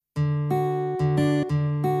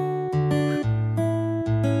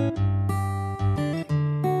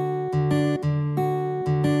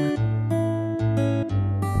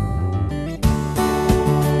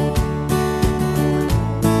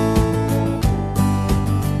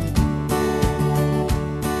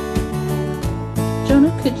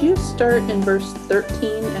Could you start in verse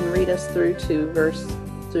 13 and read us through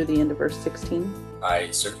the end of verse 16?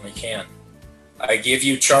 I certainly can. I give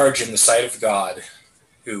you charge in the sight of God,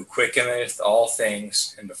 who quickeneth all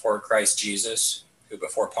things, and before Christ Jesus, who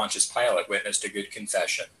before Pontius Pilate witnessed a good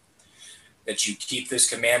confession, that you keep this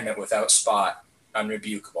commandment without spot,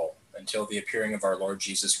 unrebukable, until the appearing of our Lord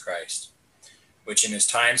Jesus Christ, which in his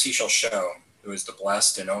times he shall show, who is the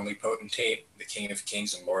blessed and only potentate, the King of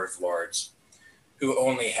kings and Lord of lords, who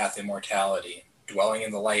only hath immortality, dwelling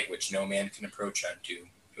in the light which no man can approach unto,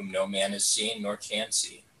 whom no man has seen nor can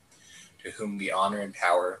see, to whom be honor and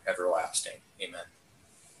power everlasting. Amen.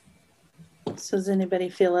 So does anybody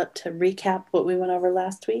feel up to recap what we went over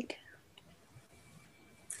last week?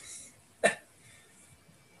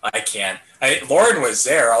 I can. Lauren was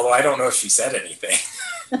there, although I don't know if she said anything.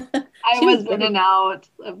 I was in and out.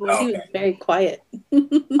 She was very quiet.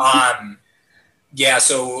 Yeah,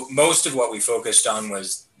 so most of what we focused on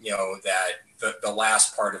was, that the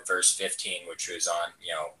last part of verse 15, which was on,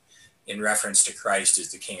 in reference to Christ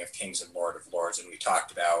as the King of kings and Lord of lords. And we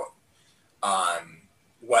talked about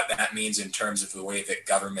what that means in terms of the way that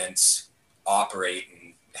governments operate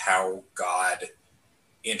and how God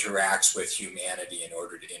interacts with humanity in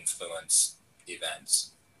order to influence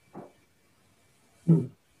events.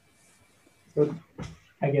 So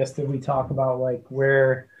I guess did we talk about like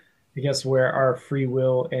where our free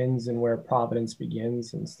will ends and where providence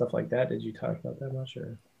begins and stuff like that? Did you talk about that much,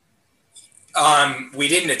 or? We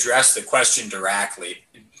didn't address the question directly,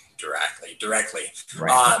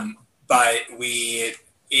 Right. but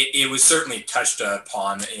it was certainly touched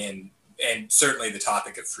upon and certainly the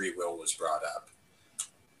topic of free will was brought up.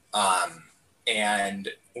 And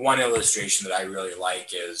one illustration that I really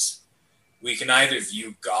like is we can either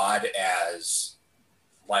view God as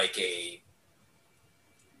like a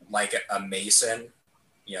mason,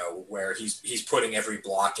 where he's putting every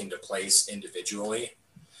block into place individually,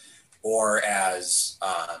 or as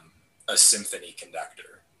a symphony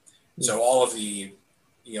conductor. So all of the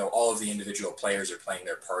individual players are playing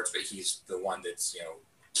their parts, but he's the one that's,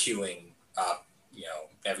 queuing up,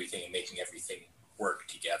 everything and making everything work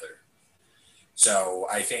together. So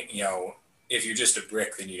I think, if you're just a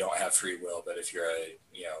brick, then you don't have free will. But if you're a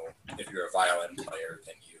violin player,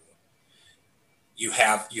 then you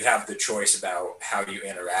have the choice about how you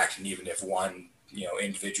interact. And even if one,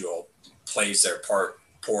 individual plays their part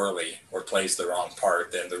poorly or plays the wrong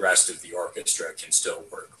part, then the rest of the orchestra can still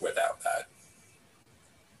work without that.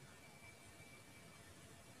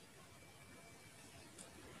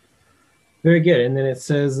 Very good. And then it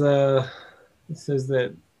says that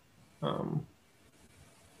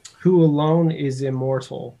who alone is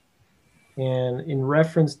immortal. And in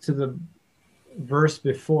reference to the verse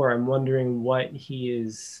before, I'm wondering what he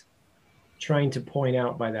is trying to point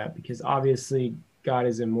out by that, because obviously God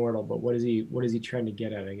is immortal, but what is he trying to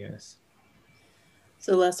get at, I guess?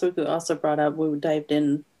 So last week we also brought up, we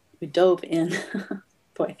dove in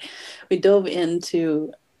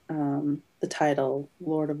into the title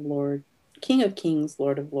Lord of Lords, King of Kings,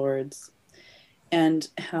 Lord of Lords, and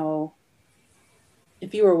how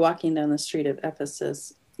if you were walking down the street of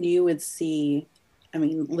Ephesus, you would see,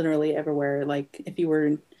 literally everywhere, like if you were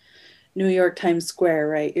in New York Times Square,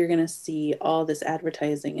 right, you're going to see all this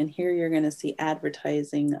advertising, and here you're going to see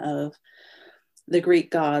advertising of the Greek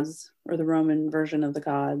gods or the Roman version of the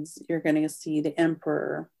gods. You're going to see the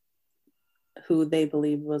emperor, who they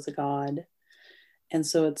believed was a god. And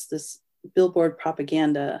so it's this billboard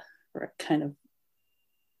propaganda kind of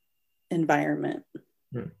environment.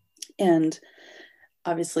 And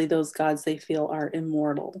obviously those gods they feel are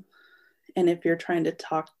immortal. And if you're trying to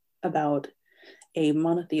talk about a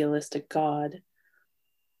monotheistic God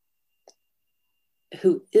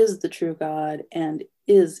who is the true God and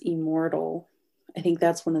is immortal, I think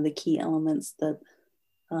that's one of the key elements that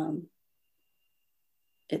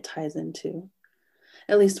it ties into.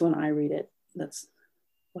 At least when I read it, that's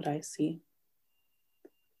what I see.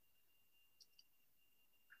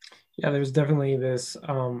 Yeah, there's definitely this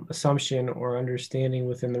assumption or understanding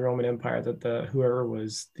within the Roman Empire that whoever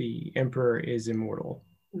was the emperor is immortal.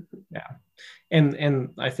 Mm-hmm. Yeah, and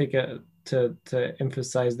I think to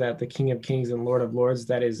emphasize that the King of Kings and Lord of Lords,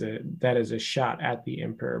 that is a shot at the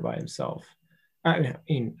emperor by himself. I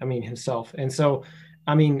mean himself, and so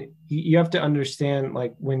you have to understand,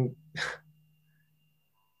 like, when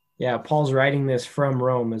yeah, Paul's writing this from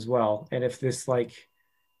Rome as well, and if this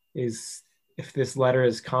letter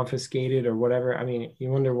is confiscated or whatever, you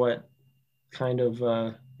wonder what kind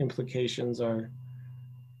of implications are.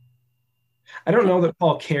 I don't know that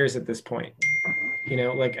Paul cares at this point.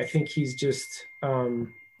 I think he's just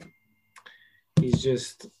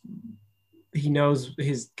he knows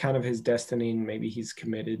his destiny, and maybe he's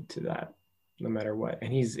committed to that no matter what.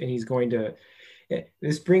 And he's going to,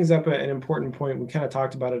 this brings up an important point. We kind of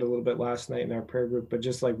talked about it a little bit last night in our prayer group, but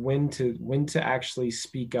just like when to actually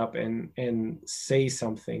speak up and say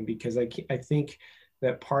something, because I think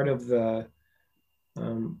that part of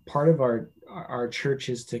our church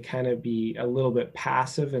is to kind of be a little bit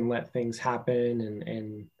passive and let things happen,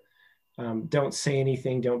 and don't say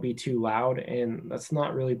anything, don't be too loud. And that's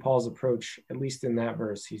not really Paul's approach, at least in that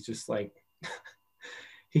verse. He's just like,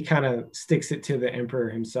 he kind of sticks it to the emperor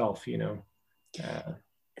himself, you know.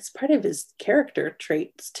 It's part of his character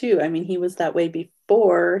traits too. I mean, he was that way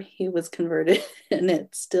before he was converted, and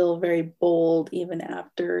it's still very bold even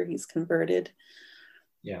after he's converted.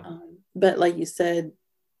 Yeah. But like you said,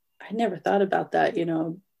 I never thought about that, you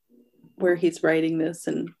know, where he's writing this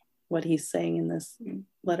and what he's saying in this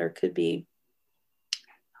letter could be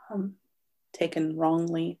taken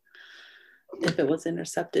wrongly if it was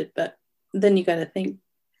intercepted. But then you got to think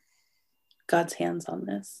God's hands on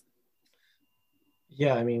this.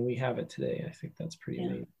 Yeah, I mean, we have it today. I think that's pretty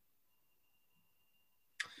neat.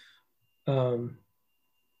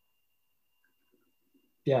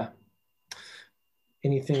 Yeah.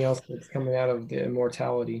 Anything else that's coming out of the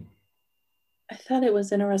immortality? I thought it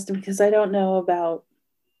was interesting because I don't know about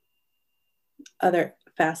other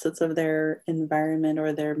facets of their environment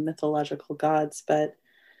or their mythological gods, but,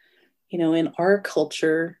 you know, in our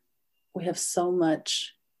culture, we have so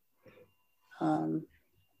much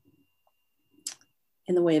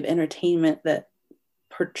in the way of entertainment that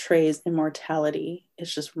portrays immortality.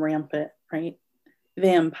 It's just rampant, right?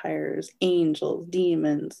 Vampires, angels,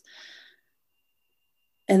 demons.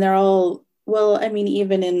 And they're all, well, I mean,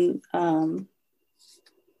 even in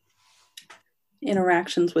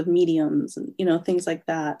interactions with mediums and, you know, things like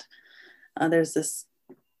that, there's this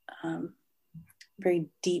very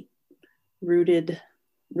deep rooted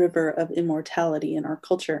river of immortality in our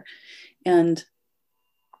culture. And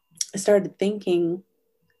I started thinking,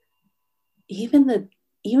 even the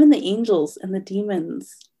angels and the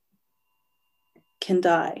demons can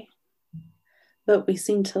die, but we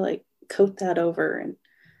seem to like coat that over and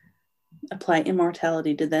apply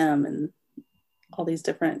immortality to them and all these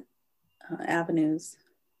different avenues.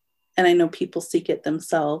 And I know people seek it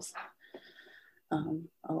themselves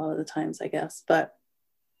a lot of the times, I guess, but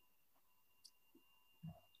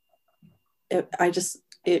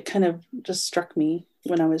it kind of just struck me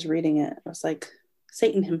when I was reading it. I was like,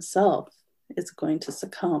 Satan himself is going to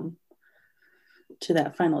succumb to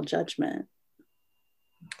that final judgment.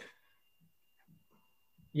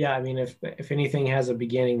 Yeah, I mean, if anything has a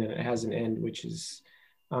beginning, then it has an end, which is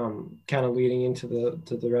kind of leading into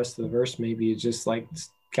the rest of the verse. Maybe it's just like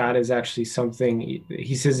God is actually something.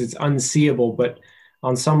 He says it's unseeable, but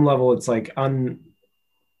on some level, it's like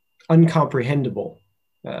uncomprehendable.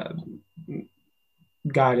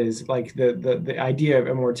 God is like the idea of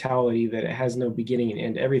immortality, that it has no beginning and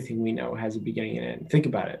end. Everything we know has a beginning and end. Think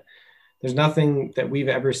about it. There's nothing that we've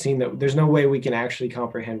ever seen that there's no way we can actually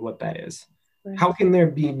comprehend what that is. Right. How can there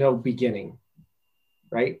be no beginning?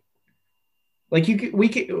 Right? Like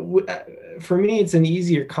for me, it's an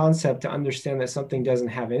easier concept to understand that something doesn't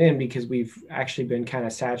have an end, because we've actually been kind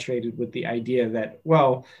of saturated with the idea that,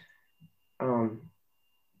 well,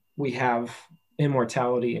 we have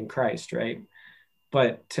immortality in Christ, right?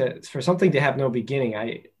 But for something to have no beginning,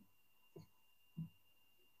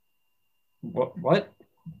 what?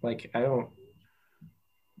 Like, I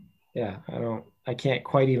can't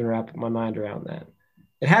quite even wrap my mind around that.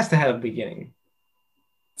 It has to have a beginning.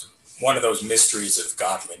 One of those mysteries of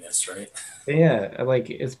godliness, right? Yeah, like,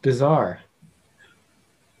 it's bizarre.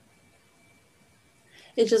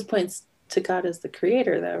 It just points to God as the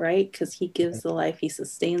creator, though, right? Because he gives the life, he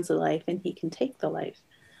sustains the life, and he can take the life.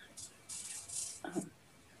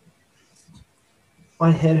 My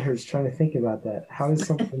head hurts trying to think about that. How does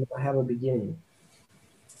something not have a beginning?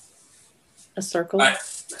 A circle?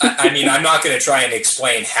 I mean, I'm not going to try and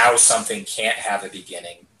explain how something can't have a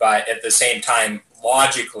beginning, but at the same time,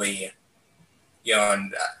 logically, you know,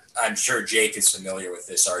 and I'm sure Jake is familiar with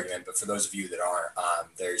this argument, but for those of you that aren't,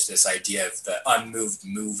 there's this idea of the unmoved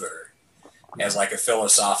mover as like a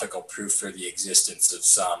philosophical proof for the existence of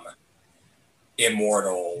some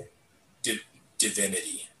immortal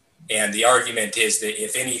divinity. And the argument is that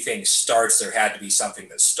if anything starts, there had to be something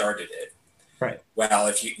that started it. Right. Well,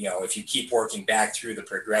 if you keep working back through the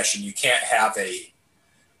progression, you can't have a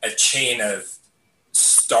chain of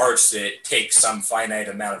starts that take some finite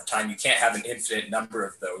amount of time. You can't have an infinite number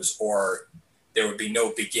of those, or there would be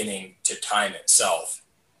no beginning to time itself.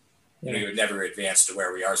 Yeah. You would never advance to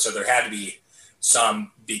where we are. So there had to be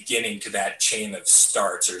some beginning to that chain of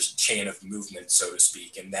starts or chain of movement, so to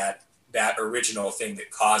speak. And that original thing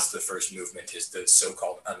that caused the first movement is the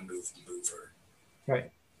so-called unmoved mover.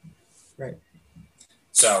 Right. Right.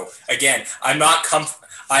 So again, I'm not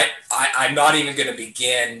even going to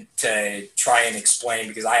begin to try and explain,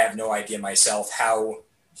 because I have no idea myself how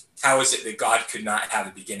is it that God could not have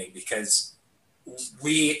a beginning, because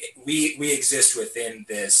we exist within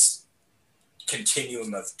this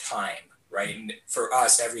continuum of time, right? And for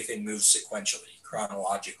us, everything moves sequentially,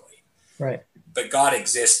 chronologically. Right. But God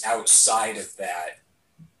exists outside of that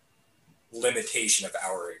limitation of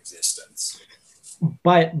our existence.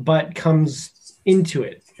 But comes into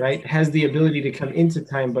it, right? Has the ability to come into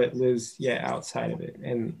time, but lives, outside of it.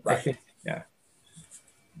 And right. I think,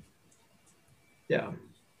 yeah.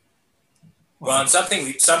 Well, and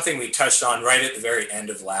something we touched on right at the very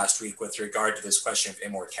end of last week with regard to this question of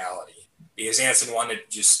immortality, because Anson wanted to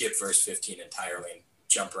just skip verse 15 entirely and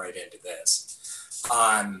jump right into this.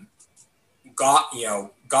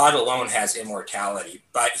 God alone has immortality,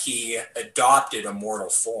 but he adopted a mortal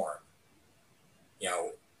form,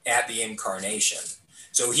 at the incarnation.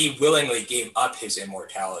 So he willingly gave up his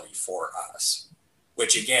immortality for us,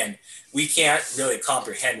 which again, we can't really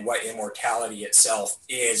comprehend what immortality itself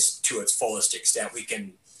is to its fullest extent. We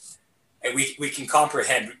can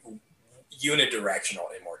comprehend unidirectional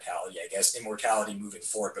immortality, I guess, immortality moving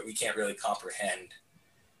forward, but we can't really comprehend,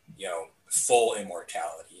 full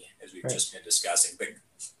immortality, as we've just been discussing.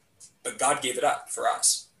 But God gave it up for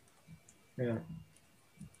us. Yeah.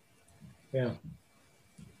 Yeah.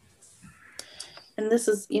 And this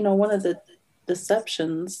is, one of the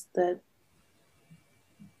deceptions that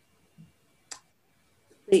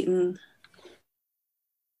Satan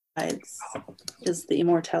hides is the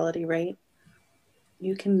immortality, right?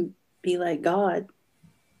 You can be like God.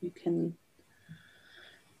 You're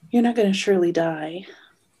not going to surely die.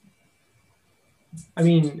 I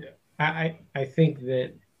mean, I think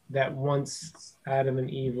that once Adam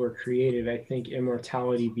and Eve were created, I think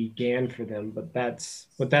immortality began for them, but that's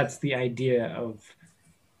the idea of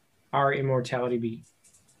our immortality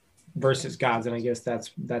versus God's, and I guess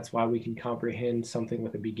that's why we can comprehend something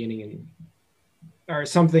with a beginning or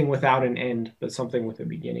something without an end, but something with a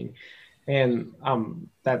beginning. And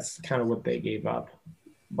that's kind of what they gave up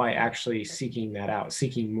by actually seeking that out,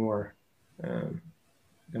 seeking more than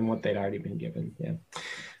what they'd already been given. Yeah.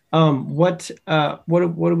 What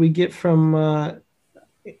do we get from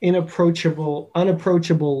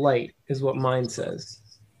unapproachable light is what mine says.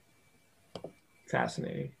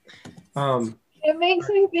 Fascinating. It makes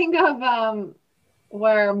me think of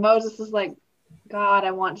where Moses is like, God,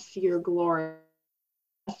 I want to see your glory.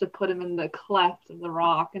 He has to put him in the cleft of the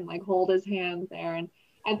rock and like hold his hand there. And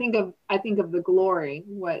I think of the glory,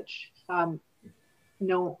 which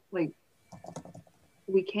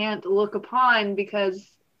we can't look upon because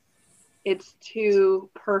it's too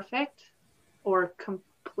perfect or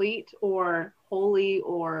complete or holy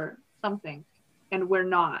or something, and we're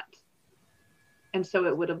not. And so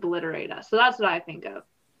it would obliterate us. So that's what I think of.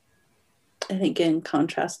 I think in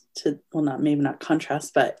contrast to, maybe not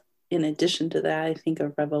contrast, but in addition to that, I think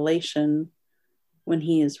of Revelation when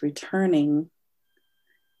he is returning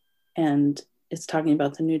and it's talking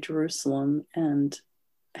about the New Jerusalem and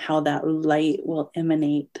how that light will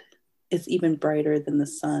emanate. It's even brighter than the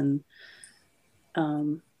sun.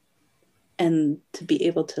 And to be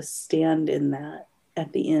able to stand in that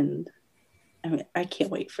at the end, I can't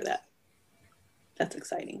wait for that. That's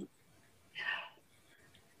exciting.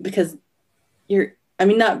 Because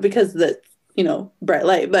not because that, bright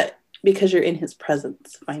light, but because you're in his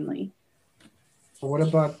presence finally. What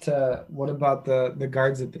about the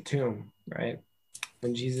guards at the tomb, right?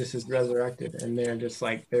 When Jesus is resurrected and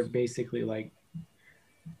they're basically like,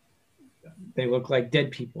 they look like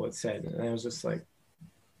dead people, it said. And I was just like,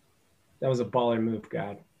 that was a baller move,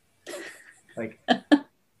 God. Like,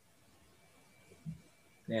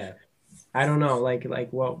 yeah. I don't know, like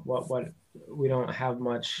what we don't have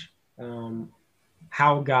much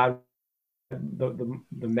how God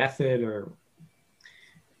the method or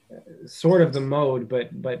sort of the mode,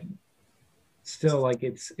 but still like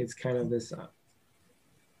it's kind of this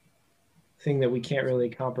thing that we can't really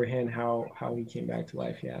comprehend how he came back to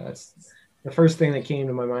life. Yeah, that's the first thing that came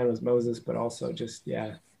to my mind was Moses, but also just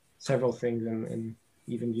several things and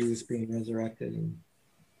even Jesus being resurrected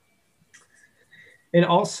and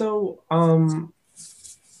also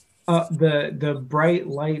the bright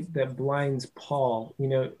light that blinds Paul,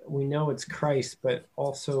 we know it's Christ, but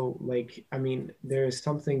also there is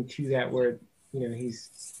something to that where, he's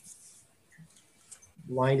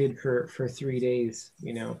blinded for 3 days,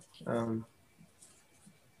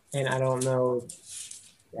 And I don't know.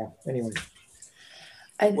 Yeah. Anyway.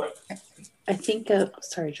 I think.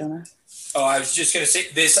 Sorry, Jonah. Oh, I was just going to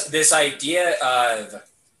say this idea of,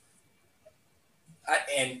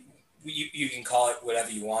 and you can call it whatever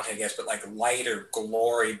you want, I guess, but like light or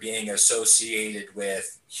glory being associated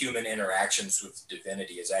with human interactions with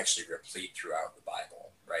divinity is actually replete throughout the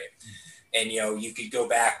Bible, right? And, you could go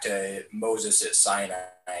back to Moses at Sinai.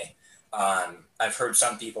 I've heard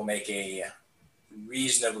some people make a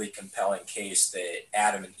reasonably compelling case that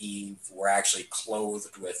Adam and Eve were actually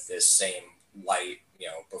clothed with this same light,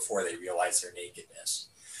 before they realized their nakedness.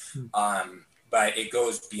 But it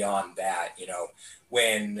goes beyond that,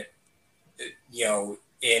 when,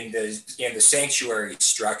 in the sanctuary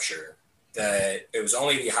structure, it was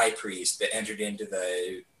only the high priest that entered into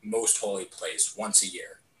the most holy place once a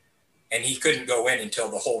year. And he couldn't go in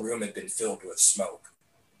until the whole room had been filled with smoke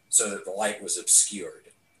so that the light was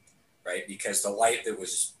obscured, right? Because the light that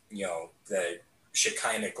was, the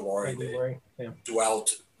Shekinah glory that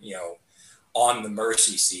dwelt, on the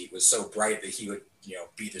mercy seat was so bright that he would,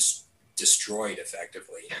 be destroyed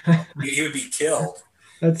effectively. He would be killed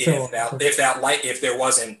if there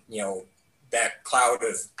wasn't, that cloud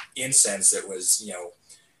of incense that was,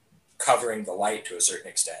 covering the light to a certain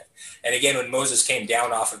extent. And again, when Moses came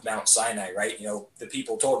down off of Mount Sinai, right, the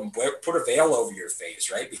people told him, put a veil over your face,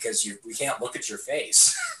 right? Because we can't look at your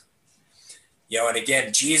face. And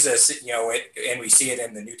again, Jesus, and we see it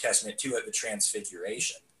in the New Testament too, at the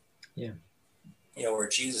Transfiguration. Yeah. Where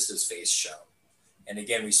Jesus's face shone. And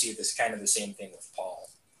again, we see this kind of the same thing with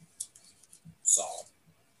Saul.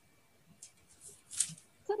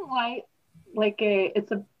 Isn't light like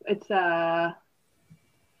it's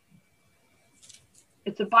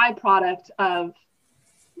a byproduct of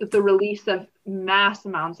the release of mass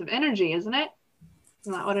amounts of energy, isn't it?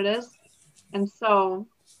 Isn't that what it is? And so,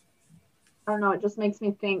 I don't know, it just makes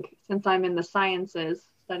me think, since I'm in the sciences,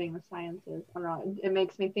 studying the sciences, I don't know, it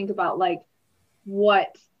makes me think about like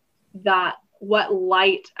what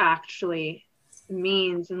light actually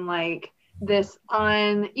means, and like this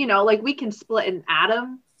like we can split an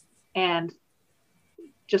atom and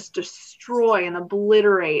just destroy and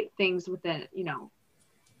obliterate things within,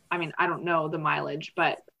 I mean, I don't know the mileage,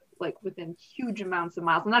 but like within huge amounts of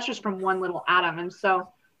miles, and that's just from one little atom. And so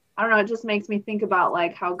I don't know, it just makes me think about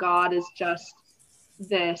like how God is just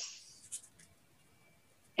this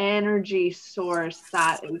energy source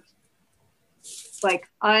that is like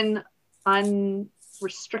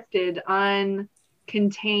unrestricted, uncontained.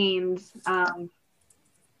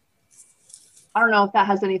 I don't know if that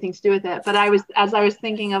has anything to do with it, but as I was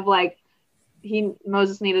thinking of like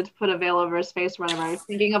Moses needed to put a veil over his face or whatever, I was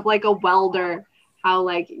thinking of like a welder, how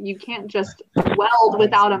like you can't just weld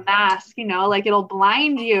without a mask, like it'll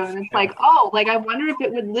blind you. And it's like, oh, like I wonder if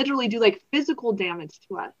it would literally do like physical damage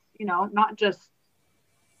to us, not just,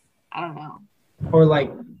 I don't know. Or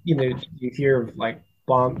like, you hear of like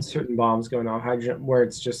certain bombs going off, where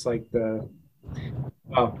it's just like you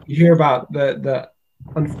hear about the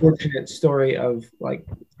unfortunate story of like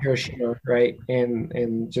Hiroshima, right?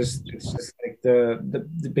 And just it's just like the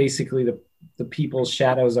basically the people's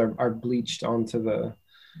shadows are bleached onto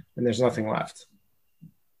and there's nothing left.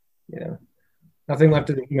 Nothing left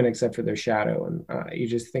of the human except for their shadow. And you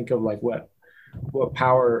just think of like what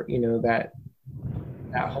power that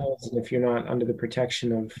holds, and if you're not under the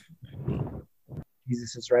protection of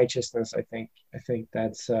Jesus's righteousness, I think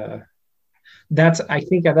that's a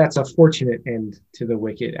fortunate end to the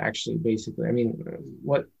wicked, actually. Basically, I mean,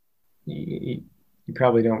 what you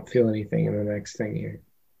probably don't feel anything in the next thing here.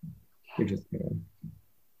 You're just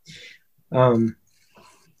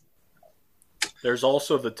There's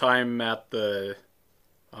also the time at the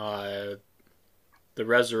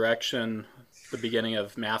resurrection, the beginning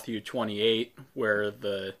of Matthew 28, where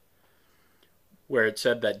it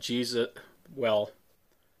said that Jesus,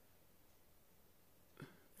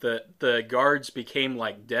 the guards became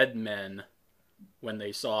like dead men when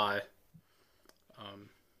they saw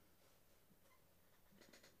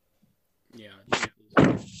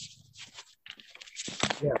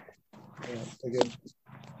good.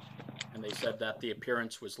 And they said that the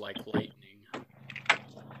appearance was like lightning.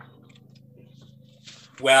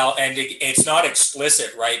 Well, and it's not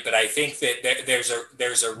explicit, right? But I think that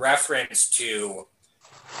there's a reference to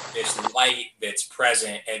this light that's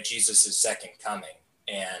present at Jesus' second coming,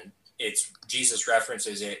 and Jesus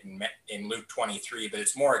references it in Luke 23, but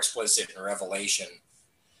it's more explicit in Revelation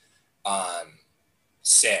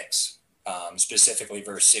 6, specifically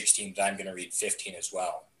verse 16. But I'm going to read 15 as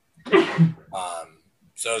well.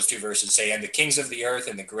 So those two verses say, "And the kings of the earth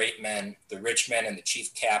and the great men, the rich men and the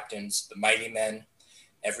chief captains, the mighty men,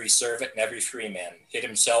 Every servant and every free man hid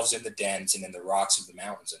themselves in the dens and in the rocks of the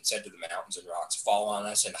mountains, and said to the mountains and rocks, fall on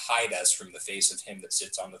us and hide us from the face of him that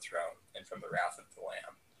sits on the throne and from the wrath of the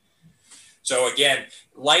Lamb. So again,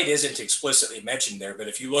 light isn't explicitly mentioned there, but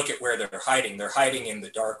if you look at where they're hiding in the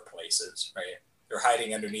dark places, right? They're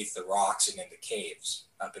hiding underneath the rocks and in the caves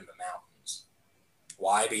up in the mountains.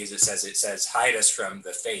 Why? Because it says, hide us from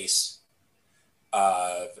the face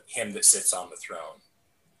of him that sits on the throne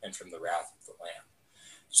and from the wrath of the Lamb.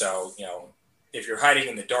 So, if you're hiding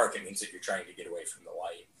in the dark, it means that you're trying to get away from the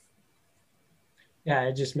light. Yeah,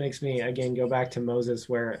 it just makes me, again, go back to Moses,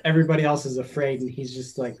 where everybody else is afraid and he's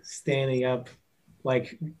just like standing up,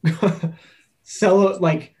 like,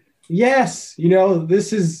 yes,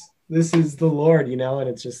 this is the Lord, and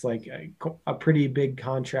it's just like a pretty big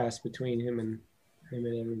contrast between him and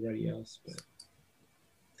everybody else. But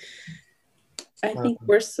I think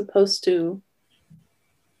we're supposed to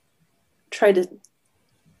try to,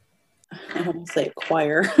 I don't want to say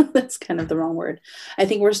acquire, that's kind of the wrong word. I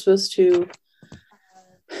think we're supposed to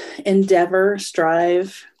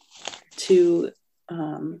strive to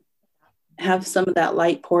have some of that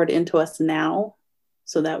light poured into us now,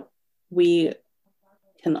 so that we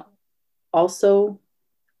can also,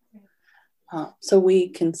 so we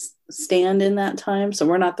can stand in that time. So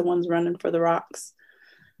we're not the ones running for the rocks.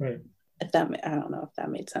 Right. I don't know if that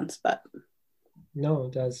made sense, but. No,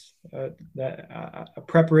 it does.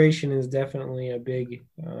 Preparation is definitely a big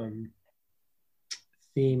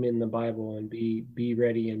theme in the Bible, and be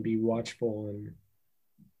ready and be watchful,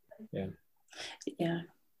 and yeah,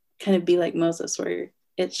 kind of be like Moses, where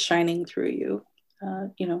it's shining through you.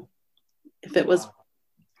 If it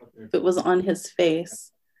was on his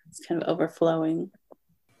face, it's kind of overflowing.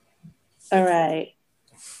 All right,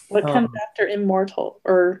 what comes after immortal,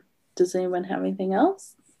 or does anyone have anything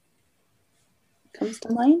else comes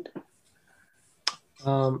to mind?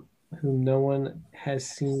 Whom no one has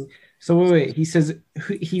seen. So wait, he says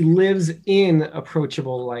he lives in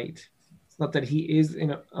approachable light. It's not that he is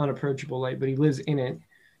in unapproachable light, but he lives in it,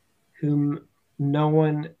 whom no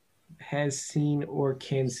one has seen or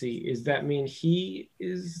can see. Does that mean he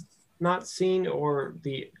is not seen, or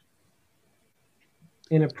the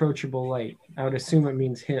inapproachable light? I would assume it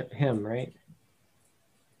means him, right?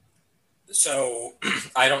 So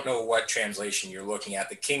I don't know what translation you're looking at.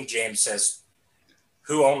 The King James says,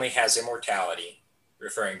 who only has immortality,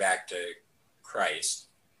 referring back to Christ,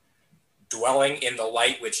 dwelling in the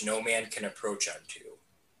light which no man can approach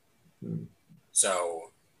unto.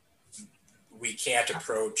 So we can't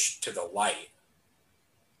approach to the light.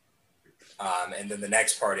 And then the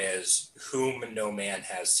next part is, whom no man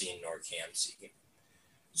has seen nor can see.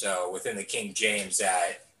 So within the King James,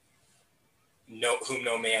 that whom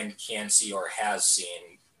no man can see or has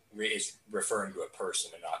seen is referring to a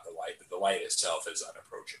person and not the light, but the light itself is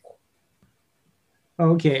unapproachable.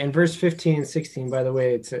 Okay, and verse 15 and 16, by the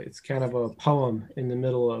way, it's kind of a poem in the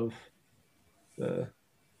middle of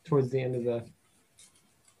towards the end of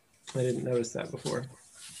I didn't notice that before.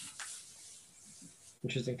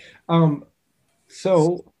 Interesting.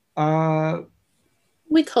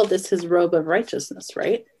 We call this his robe of righteousness,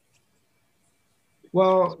 right?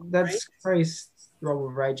 Well, that's Christ's robe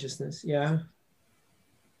of righteousness, yeah.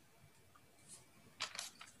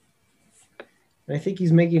 And I think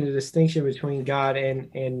he's making a distinction between God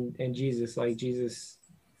and Jesus, like Jesus,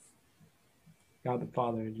 God the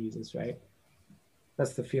Father and Jesus, right?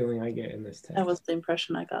 That's the feeling I get in this text. That was the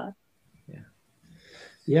impression I got. Yeah.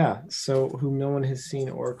 Yeah, so whom no one has seen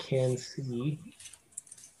or can see,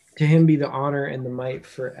 to him be the honor and the might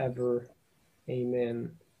forever.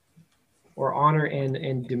 Amen. Or honor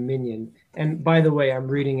and dominion. And by the way, I'm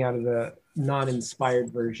reading out of the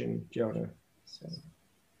non-inspired version, Jonah. So.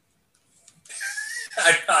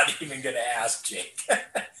 I'm not even going to ask, Jake.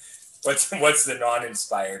 What's the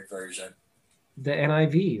non-inspired version? The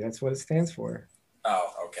NIV, that's what it stands for.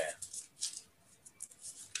 Oh, okay.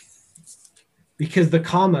 Because the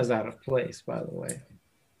comma's out of place, by the way.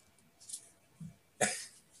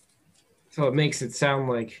 So it makes it sound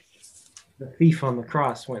like the thief on the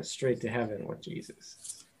cross went straight to heaven with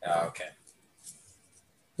Jesus. Oh, okay.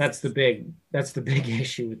 That's the big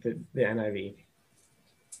issue with the NIV.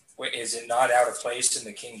 Wait, is it not out of place in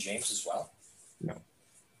the King James as well? No.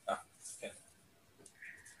 Oh, okay.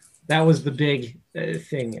 That was the big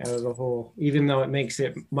thing out of the whole, even though it makes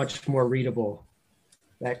it much more readable,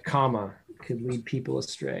 that comma could lead people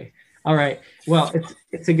astray. All right. Well,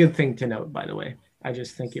 it's a good thing to note, by the way. I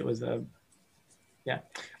just think it was yeah.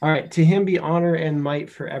 All right. To him be honor and might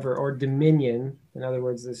forever, or dominion. In other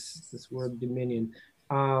words, this word dominion,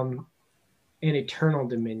 an eternal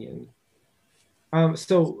dominion.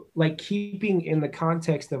 So like keeping in the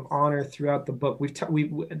context of honor throughout the book,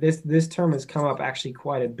 this term has come up actually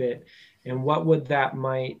quite a bit. And what that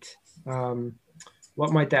might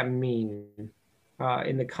mean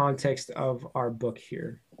in the context of our book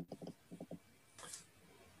here?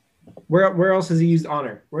 Where else has he used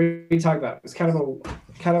honor? Where did he talk about it? It's kind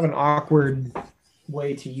of an awkward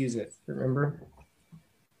way to use it. Remember?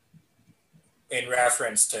 In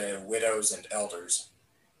reference to widows and elders.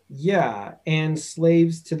 Yeah, and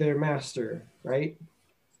slaves to their master, right?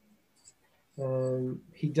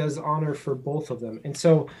 He does honor for both of them. And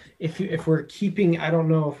so if we're keeping, I don't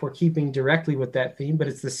know if we're keeping directly with that theme, but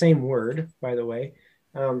it's the same word, by the way.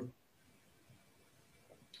 And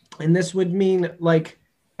this would mean like,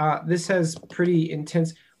 this has pretty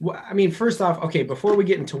intense, I mean, first off, okay, before we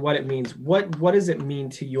get into what it means, what does it mean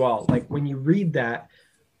to you all? Like when you read that,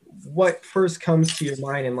 what first comes to your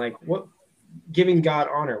mind, and like what giving God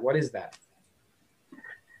honor, what is that?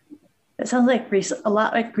 It sounds like a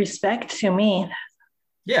lot like respect to me.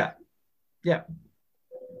 Yeah.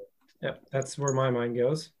 That's where my mind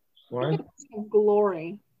goes. Lauren?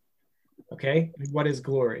 Glory. Okay. What is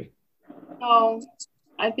glory? So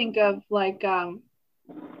I think of like in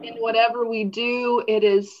whatever we do, it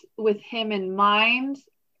is with him in mind,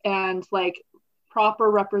 and like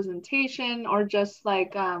proper representation, or just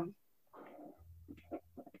like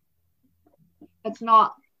it's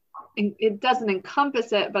not, it doesn't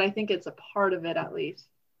encompass it, but I think it's a part of it at least.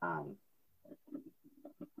 I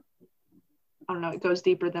don't know, it goes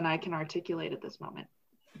deeper than I can articulate at this moment.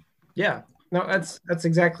 Yeah, no, that's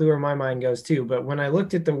exactly where my mind goes too. But when I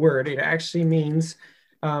looked at the word, it actually means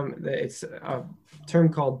it's a term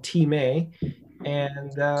called time,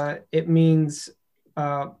 and it means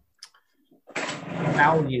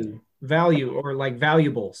value, or like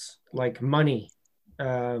valuables, like money,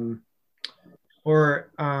 or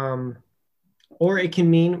it can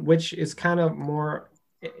mean, which is kind of more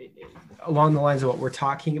along the lines of what we're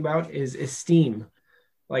talking about, is esteem.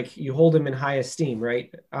 Like you hold him in high esteem,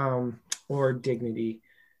 right? Or dignity.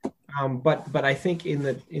 But I think in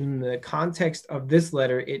the context of this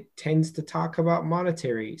letter, it tends to talk about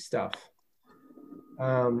monetary stuff,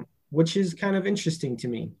 which is kind of interesting to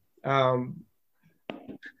me.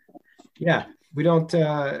 Yeah, we don't.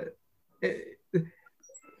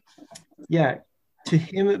 Yeah, to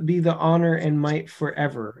him be the honor and might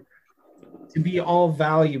forever. To be all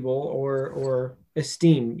valuable or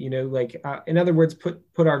esteem, like in other words,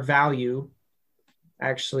 put our value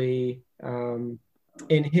actually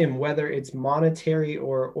in him, whether it's monetary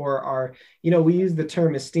or our, we use the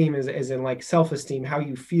term esteem as in like self-esteem, how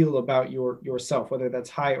you feel about yourself, whether that's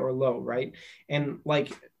high or low, right? And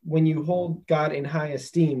like when you hold God in high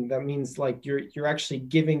esteem, that means like you're actually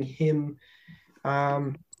giving him,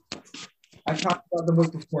 I've talked about the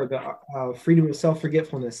book before, the freedom of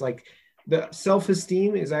self-forgetfulness. Like the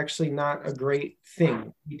self-esteem is actually not a great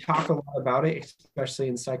thing. We talk a lot about it, especially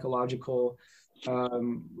in psychological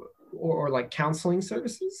or like counseling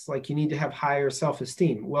services. Like you need to have higher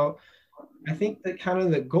self-esteem. Well, I think that kind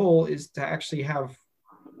of the goal is to actually have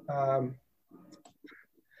low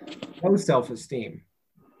self-esteem.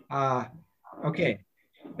 Okay,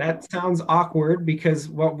 that sounds awkward, because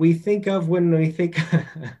what we think of when we think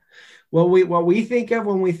what we think of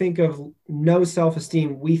when we think of no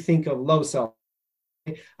self-esteem, we think of low self.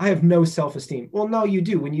 I have no self-esteem. Well, no, you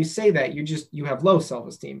do. When you say that, you have low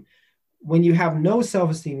self-esteem. When you have no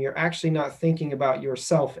self-esteem, you're actually not thinking about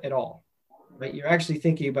yourself at all, right? You're actually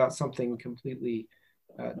thinking about something completely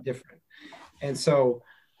different. And so,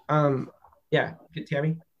 yeah,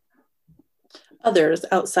 Tammy? Others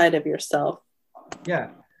outside of yourself. Yeah,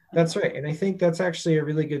 that's right. And I think that's actually a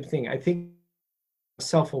really good thing. I think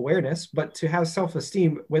self-awareness, but to have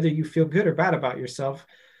self-esteem, whether you feel good or bad about yourself,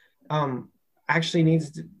 actually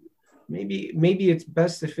needs to, maybe it's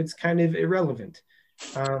best if it's kind of irrelevant,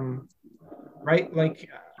 right? Like,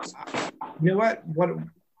 you know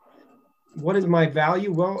what is my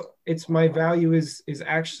value? Well, it's my value is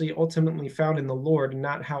actually ultimately found in the Lord,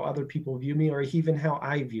 not how other people view me or even how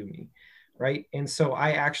I view me, right? And so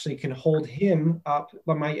I actually can hold him up.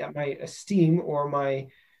 My esteem or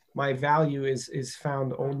my value is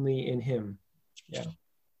found only in him. Yeah.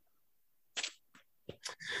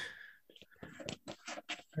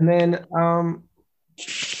 And then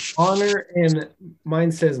honor, and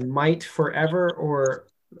mine says might forever, or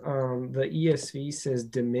the ESV says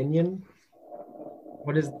dominion.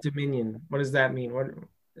 What is dominion? What does that mean?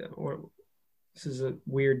 This is a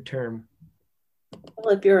weird term.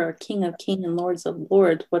 Well, if you're a king of kings and lords of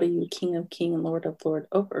lords, what are you king of king and lord of lord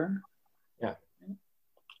over? Yeah.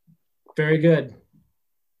 Very good.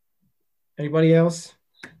 Anybody else?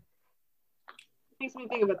 makes me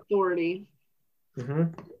think of authority. Mm-hmm.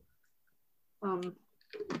 And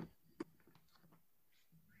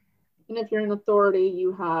if you're in authority,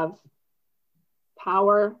 you have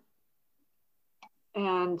power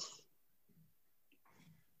and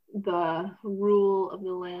the rule of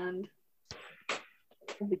the land,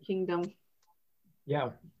 of the kingdom. Yeah.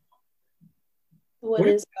 What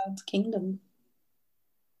is God's kingdom?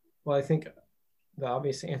 Well, I think the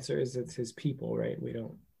obvious answer is it's his people, right?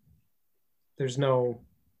 There's no,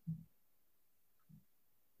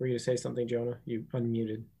 were you going to say something, Jonah? You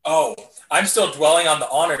unmuted. Oh, I'm still dwelling on the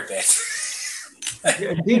honor bit.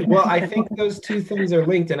 Dude, well, I think those two things are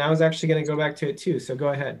linked, and I was actually going to go back to it too. So go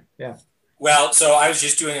ahead. Yeah. Well, so I was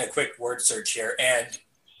just doing a quick word search here, and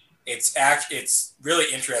it's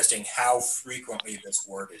really interesting how frequently this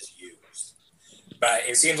word is used. But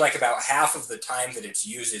it seems like about half of the time that it's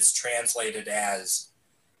used, it's translated as,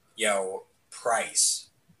 price.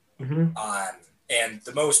 Mm-hmm. And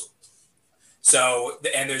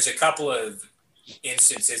there's a couple of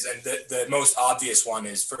instances, and the most obvious one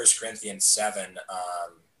is 1 Corinthians 7.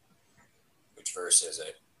 Which verse is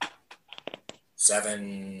it?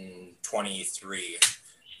 7:23.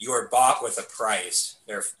 You are bought with a price,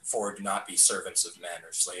 therefore do not be servants of men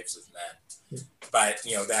or slaves of men. But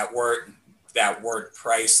that word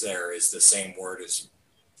price there is the same word as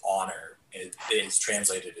honor. It is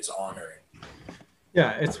translated as honor.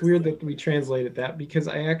 Yeah, it's weird that we translated that, because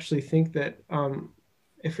I actually think that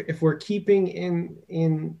if we're keeping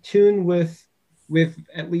in tune with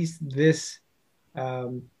at least this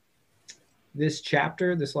this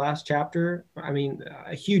chapter, this last chapter, I mean,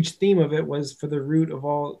 a huge theme of it was for the root of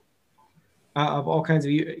all kinds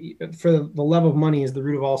of, for the love of money is the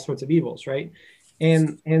root of all sorts of evils, right?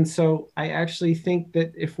 And so I actually think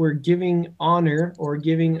that if we're giving honor or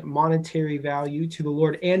giving monetary value to the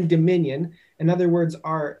Lord and dominion, in other words,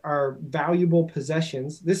 our valuable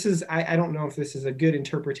possessions, this is, I don't know if this is a good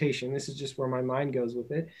interpretation. This is just where my mind goes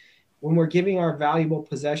with it. When we're giving our valuable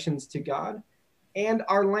possessions to God and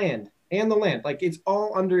our land and the land, like it's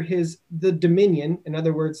all under the dominion. In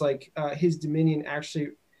other words, like his dominion actually,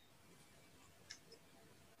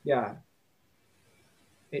 yeah.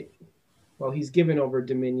 Well, he's given over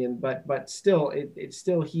dominion, but still, it's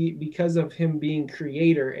still because of him being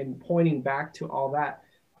creator and pointing back to all that,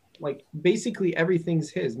 like basically everything's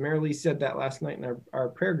his. Marilee said that last night in our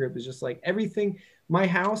prayer group, is just like everything, my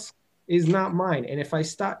house is not mine. And if I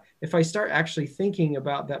start actually thinking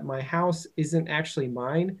about that, my house isn't actually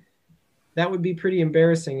mine, that would be pretty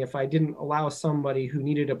embarrassing if I didn't allow somebody who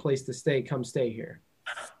needed a place to stay, come stay here.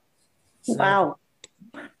 So, Wow.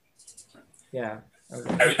 Yeah.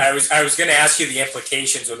 I was going to ask you the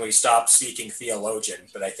implications when we stopped speaking theologian,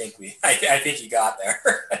 but I think you got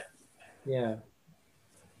there.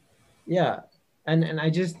 Yeah. And I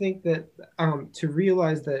just think that to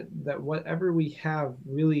realize that whatever we have,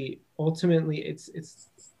 really ultimately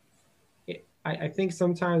I think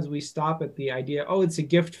sometimes we stop at the idea, oh, it's a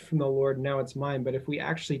gift from the Lord, now it's mine. But if we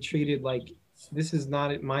actually treated like this is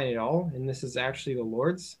not mine at all, and this is actually the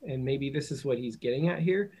Lord's, and maybe this is what he's getting at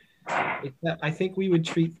here, I think we would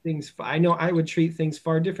treat things, I know I would treat things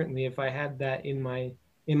far differently if I had that in my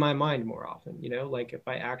mind more often, like if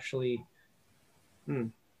I actually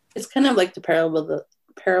It's kind of like the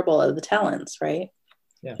parable of the talents, right?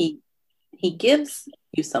 Yeah. He gives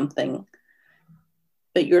you something,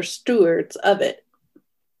 but you're stewards of it,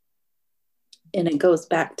 and it goes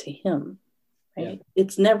back to him, right? Yeah.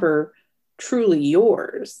 It's never truly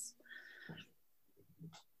yours.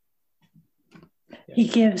 He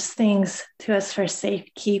gives things to us for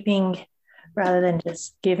safekeeping rather than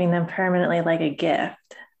just giving them permanently like a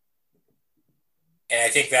gift. And I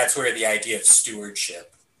think that's where the idea of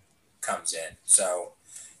stewardship comes in. So,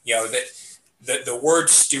 the word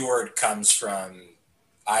steward comes from,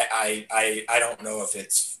 I don't know if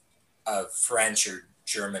it's of French or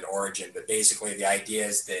German origin, but basically the idea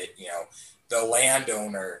is that, the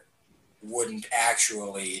landowner wouldn't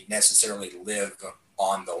actually necessarily live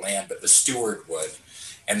on the land, but the steward would,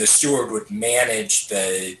 and the steward would manage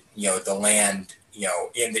the land,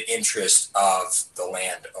 in the interest of the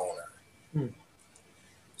landowner.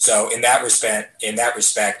 So in that respect,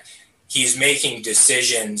 he's making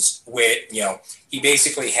decisions with, he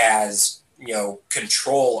basically has,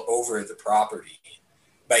 control over the property,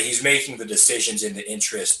 but he's making the decisions in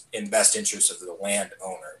the best interest of the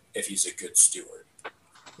landowner if he's a good steward.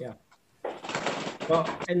 Yeah. Well,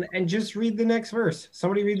 and just read the next verse.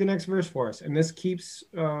 Somebody read the next verse for us. And this keeps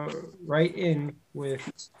right in with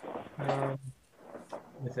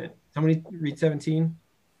it. Somebody read 17.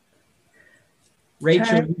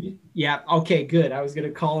 Rachel. Yeah. Okay, good. I was going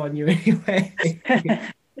to call on you anyway.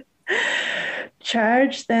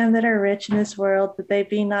 charge them that are rich in this world that they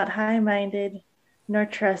be not high-minded, nor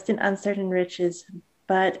trust in uncertain riches,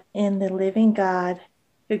 but in the living God,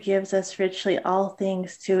 who gives us richly all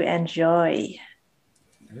things to enjoy.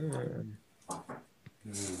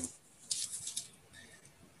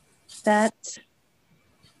 That's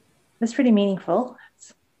pretty meaningful.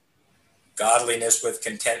 Godliness with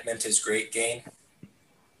contentment is great gain.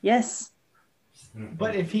 Yes.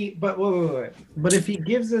 But if he, wait. But if he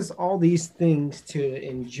gives us all these things to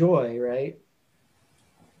enjoy, right?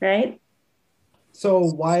 Right? So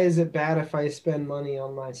why is it bad if I spend money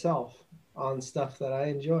on myself, on stuff that I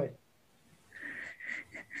enjoy?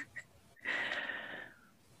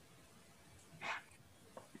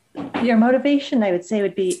 Your motivation, I would say,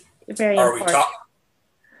 would be very important.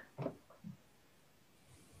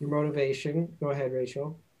 Your motivation. Go ahead,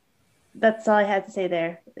 Rachel. That's all I had to say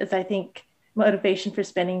there, is I think motivation for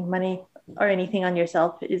spending money or anything on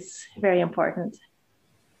yourself is very important.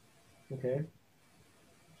 Okay.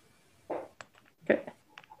 Good.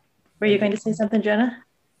 Were you going to say something, Jonah?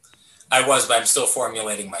 I was, but I'm still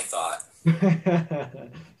formulating my thought.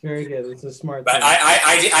 Very good. It's a smart But thing.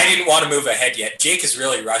 I didn't want to move ahead yet. Jake is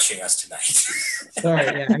really rushing us tonight. Sorry.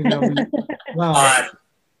 Yeah, I know. Wow.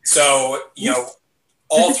 So,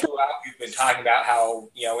 all throughout we've been talking about how,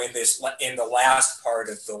 in the last part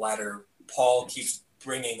of the letter, Paul keeps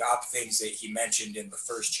bringing up things that he mentioned in the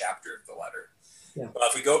first chapter of the letter. Yeah. Well,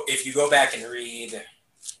 if you go back and read,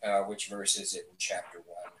 which verse is it in chapter 1?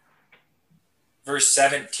 Verse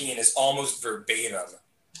 17 is almost verbatim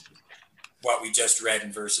what we just read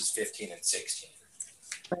in verses 15 and 16.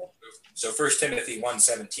 So 1 Timothy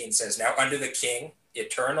 1:17 says, "Now unto the King,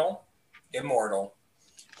 eternal, immortal,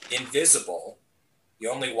 invisible, the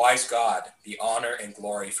only wise God, be honor and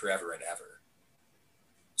glory forever and ever."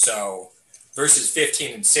 So verses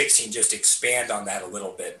 15 and 16 just expand on that a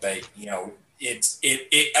little bit, but it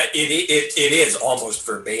is almost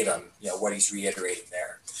verbatim, what he's reiterating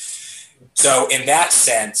there. So in that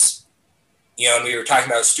sense, and we were talking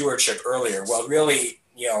about stewardship earlier. Well, really,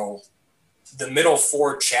 the middle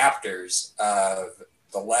 4 chapters of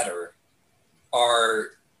the letter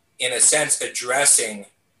are, in a sense, addressing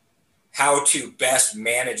how to best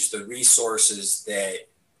manage the resources that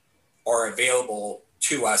are available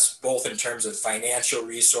to us, both in terms of financial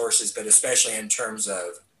resources, but especially in terms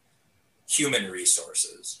of human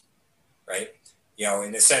resources, right?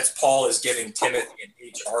 In a sense, Paul is giving Timothy an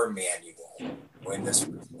HR manual in this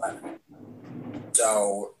letter.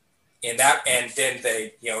 So in that, and then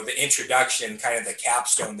the introduction, kind of the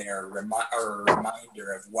capstone there, or a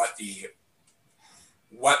reminder of what the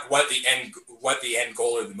end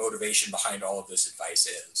goal or the motivation behind all of this advice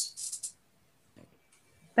is.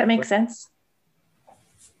 That makes sense.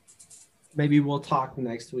 Maybe we'll talk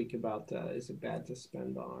next week about is it bad to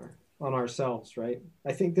spend on ourselves, right?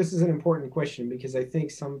 I think this is an important question because I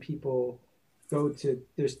think some people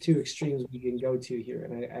there's 2 extremes we can go to here,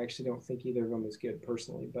 and I actually don't think either of them is good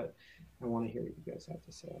personally, but I want to hear what you guys have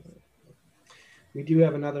to say on it. We do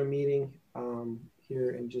have another meeting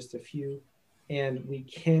here in just a few, and we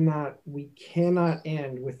cannot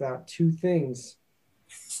end without 2 things.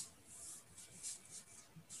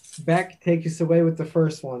 Beck, take us away with the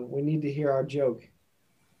first one. We need to hear our joke.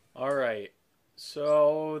 All right.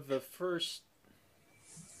 So the first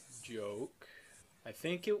joke, I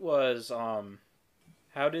think it was,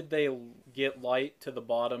 how did they get light to the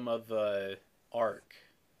bottom of the ark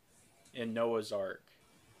in Noah's Ark?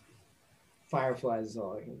 Fireflies is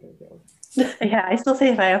all I can think of. Yeah, I still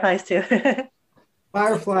say fireflies too.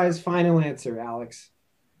 Fireflies, final answer, Alex.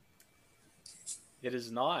 It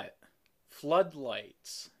is not.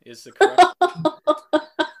 Floodlights is the correct.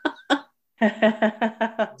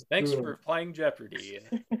 Thanks for playing Jeopardy.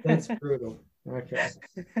 That's brutal. Okay.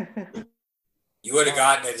 You would have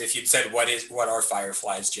gotten it if you'd said, what are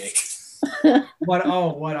fireflies, Jake? Yeah.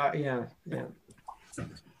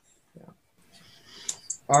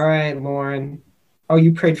 All right, Lauren. Oh,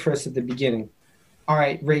 you prayed for us at the beginning. All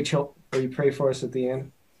right, Rachel, will you pray for us at the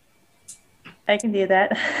end? I can do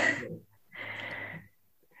that.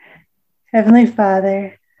 Heavenly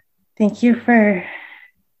Father, thank you for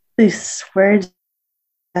these words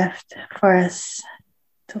left for us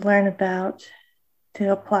to learn about,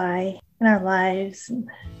 to apply in our lives, and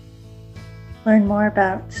learn more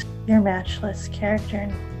about your matchless character.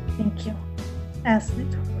 And thank you. Ask that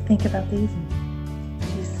we think about these in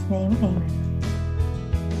Jesus' name, amen.